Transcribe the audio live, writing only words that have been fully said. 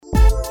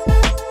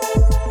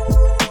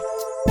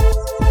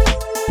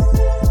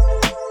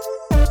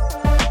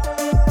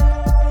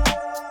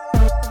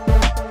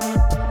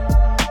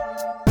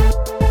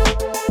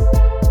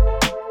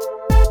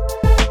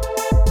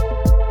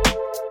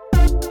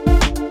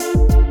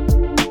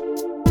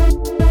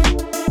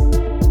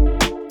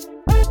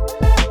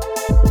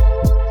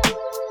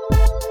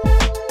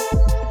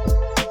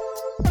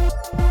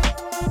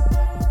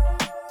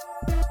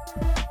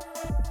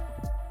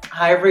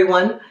Hi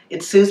everyone,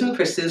 it's Susan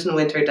for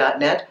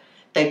SusanWinter.net.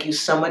 Thank you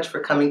so much for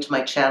coming to my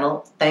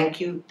channel.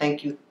 Thank you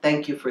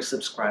for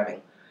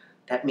subscribing.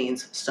 That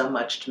means so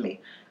much to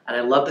me. And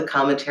I love the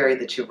commentary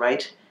that you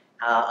write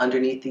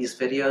underneath these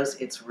videos.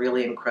 It's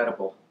really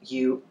incredible.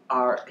 You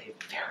are a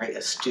very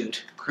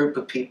astute group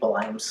of people.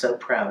 I am so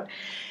proud.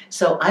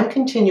 So I'm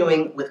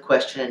continuing with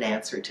question and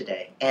answer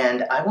today.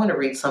 And I want to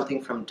read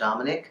something from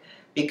Dominic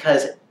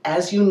because,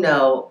 as you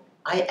know,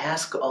 I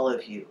ask all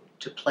of you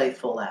to play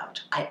full out.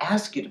 I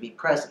ask you to be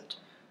present.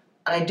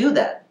 And I do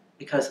that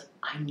because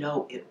I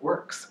know it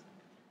works.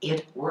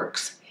 It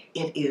works.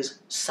 It is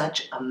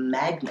such a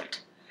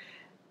magnet.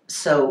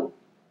 So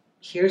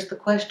here's the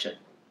question,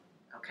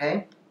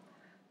 okay?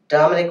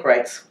 Dominic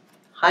writes,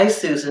 "Hi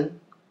Susan,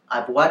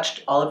 I've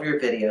watched all of your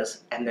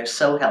videos and they're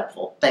so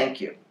helpful.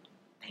 Thank you."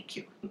 Thank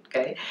you,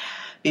 okay?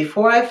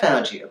 "Before I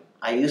found you,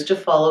 I used to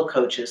follow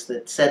coaches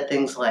that said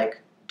things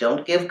like,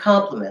 don't give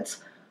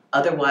compliments,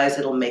 otherwise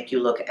it'll make you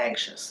look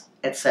anxious,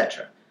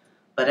 etc.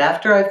 But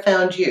after I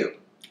found you,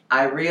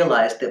 I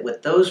realized that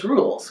with those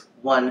rules,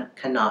 one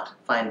cannot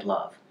find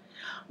love.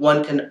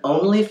 One can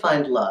only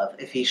find love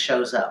if he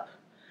shows up.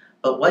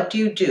 But what do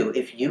you do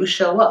if you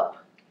show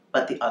up,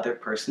 but the other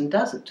person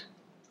doesn't?"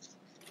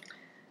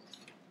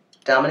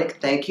 Dominic,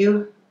 thank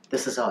you.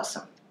 This is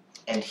awesome.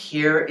 And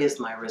here is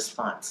my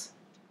response.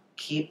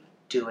 Keep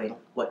doing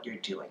what you're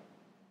doing.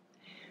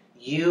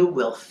 You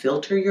will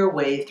filter your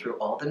way through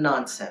all the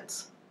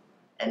nonsense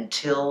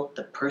until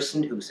the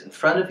person who's in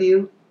front of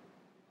you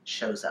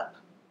shows up.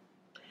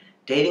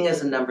 Dating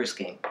is a numbers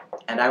game.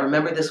 And I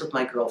remember this with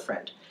my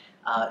girlfriend.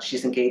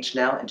 She's engaged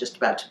now and just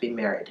about to be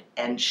married.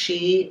 And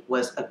she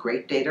was a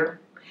great dater.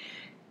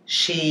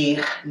 She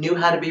knew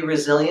how to be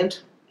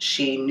resilient.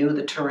 She knew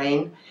the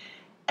terrain.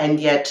 And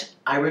yet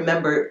I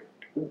remember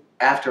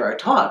after our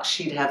talk,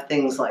 she'd have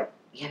things like,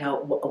 you know,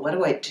 what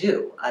do I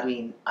do? I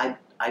mean,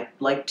 I'd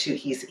like to,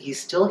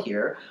 he's still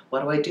here.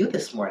 What do I do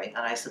this morning?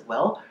 And I said,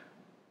 well,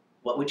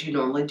 what would you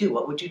normally do?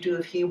 What would you do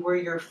if he were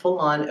your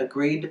full-on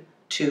agreed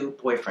to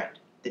boyfriend,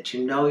 that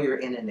you know you're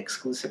in an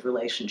exclusive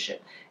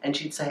relationship? And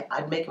she'd say,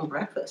 I'd make him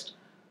breakfast.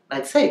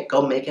 I'd say,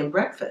 go make him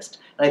breakfast.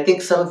 And I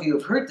think some of you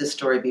have heard this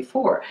story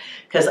before,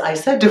 because I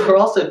said to her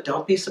also,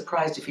 don't be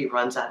surprised if he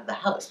runs out of the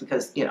house,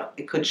 because, you know,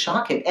 it could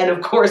shock him. And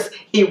of course,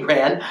 he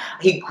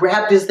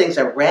grabbed his things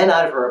and ran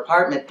out of her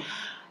apartment.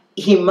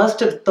 He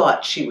must have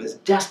thought she was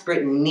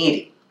desperate and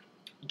needy,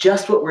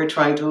 just what we're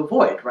trying to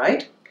avoid,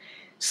 right?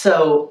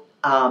 So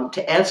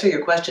to answer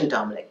your question,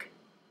 Dominic,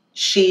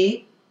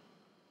 she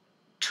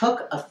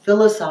took a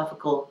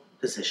philosophical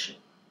position.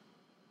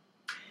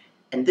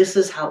 And this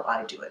is how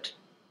I do it.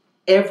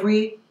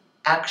 Every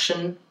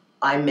action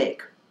I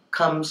make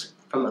comes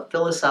from a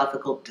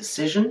philosophical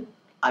decision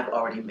I've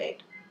already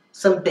made.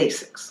 Some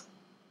basics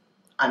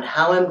on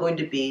how I'm going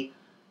to be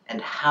and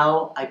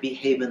how I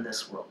behave in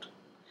this world.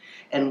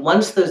 And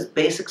once those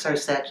basics are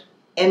set,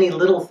 any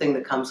little thing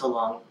that comes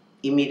along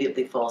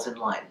immediately falls in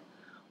line.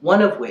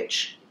 One of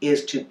which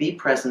is to be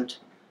present,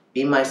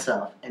 be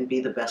myself, and be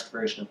the best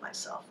version of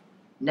myself.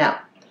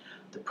 Now,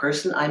 the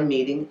person I'm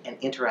meeting and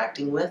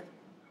interacting with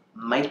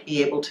might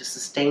be able to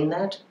sustain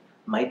that,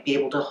 might be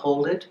able to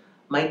hold it,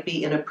 might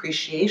be in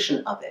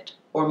appreciation of it,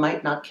 or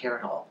might not care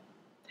at all.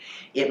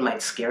 It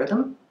might scare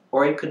them,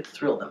 or it could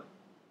thrill them.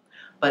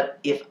 But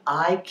if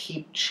I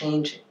keep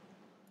changing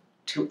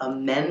to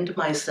amend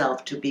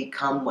myself to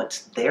become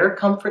what's their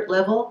comfort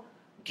level,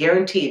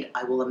 guaranteed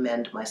I will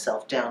amend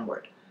myself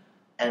downward.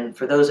 And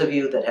for those of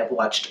you that have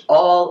watched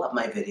all of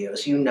my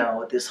videos, you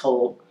know this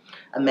whole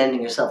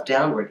amending yourself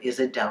downward is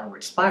a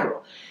downward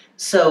spiral.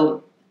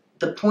 So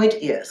the point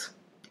is,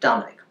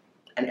 Dominic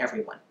and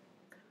everyone,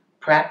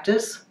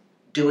 practice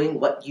doing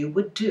what you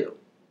would do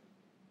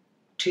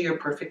to your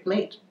perfect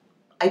mate.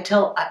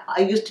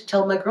 I used to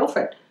tell my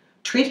girlfriend,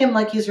 treat him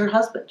like he's your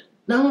husband.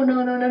 No.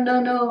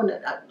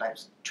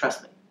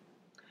 Trust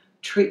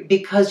me.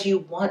 Because you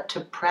want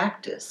to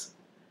practice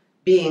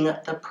being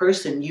the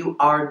person you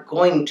are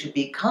going to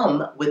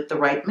become with the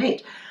right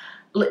mate.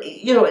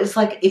 You know, it's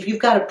like if you've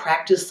got to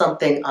practice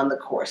something on the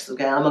course.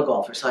 Okay, I'm a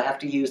golfer, so I have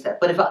to use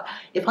that. But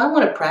if I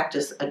want to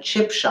practice a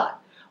chip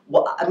shot,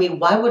 well, I mean,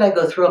 why would I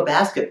go throw a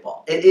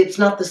basketball? It's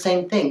not the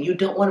same thing. You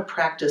don't want to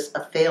practice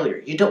a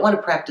failure. You don't want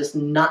to practice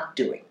not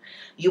doing.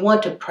 You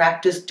want to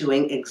practice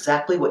doing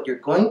exactly what you're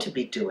going to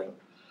be doing.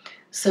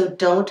 So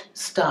don't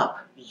stop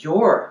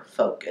your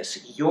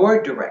focus,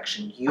 your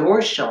direction,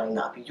 your showing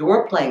up,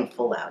 your playing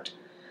full out.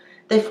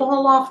 They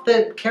fall off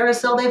the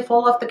carousel, they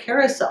fall off the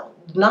carousel.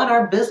 Not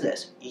our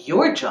business.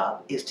 Your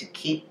job is to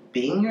keep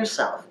being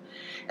yourself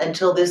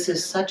until this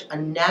is such a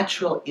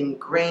natural,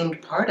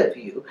 ingrained part of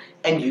you,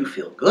 and you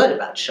feel good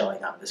about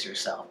showing up as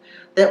yourself,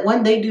 that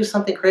when they do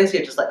something crazy,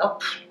 you're just like, oh,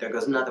 there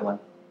goes another one.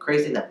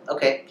 Crazy them.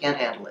 Okay, can't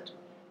handle it.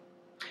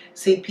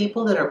 See,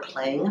 people that are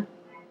playing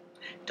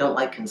don't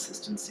like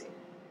consistency.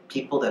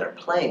 People that are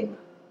playing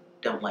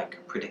don't like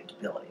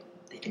predictability.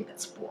 They think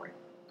that's boring.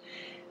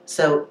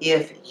 So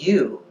if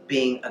you,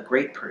 being a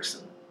great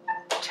person,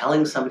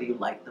 telling somebody you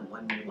like them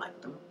when you like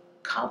them,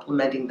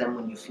 complimenting them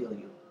when you feel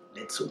you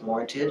it's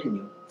warranted and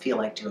you feel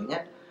like doing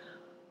it.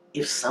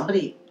 If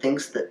somebody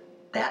thinks that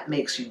that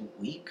makes you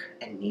weak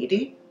and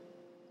needy,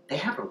 they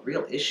have a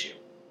real issue.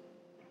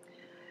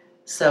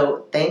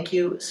 So thank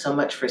you so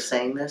much for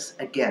saying this.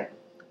 Again,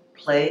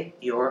 play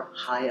your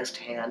highest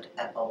hand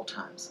at all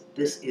times.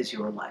 This is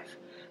your life.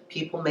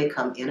 People may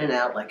come in and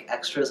out like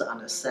extras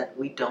on a set.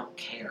 We don't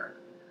care.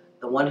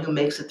 The one who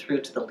makes it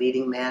through to the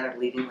leading man or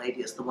leading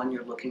lady is the one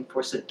you're looking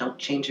for, so don't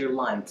change your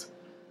lines,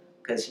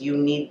 because you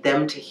need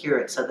them to hear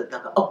it so that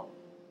they'll go, oh,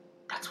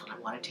 that's what I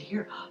wanted to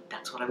hear.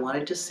 That's what I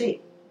wanted to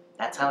see.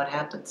 That's how it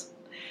happens.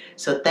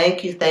 So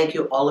thank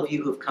you, all of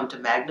you who've come to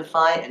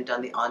Magnify and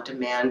done the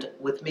on-demand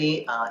with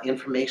me.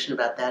 Information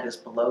about that is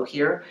below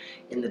here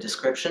in the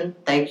description.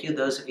 Thank you,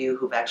 those of you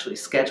who've actually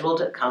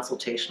scheduled a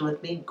consultation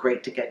with me.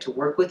 Great to get to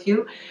work with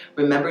you.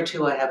 Remember,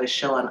 too, I have a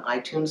show on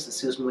iTunes, The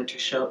Susan Winter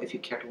Show, if you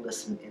care to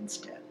listen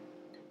instead.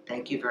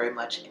 Thank you very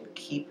much, and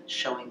keep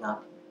showing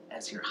up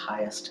as your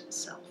highest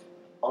self.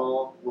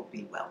 All will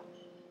be well.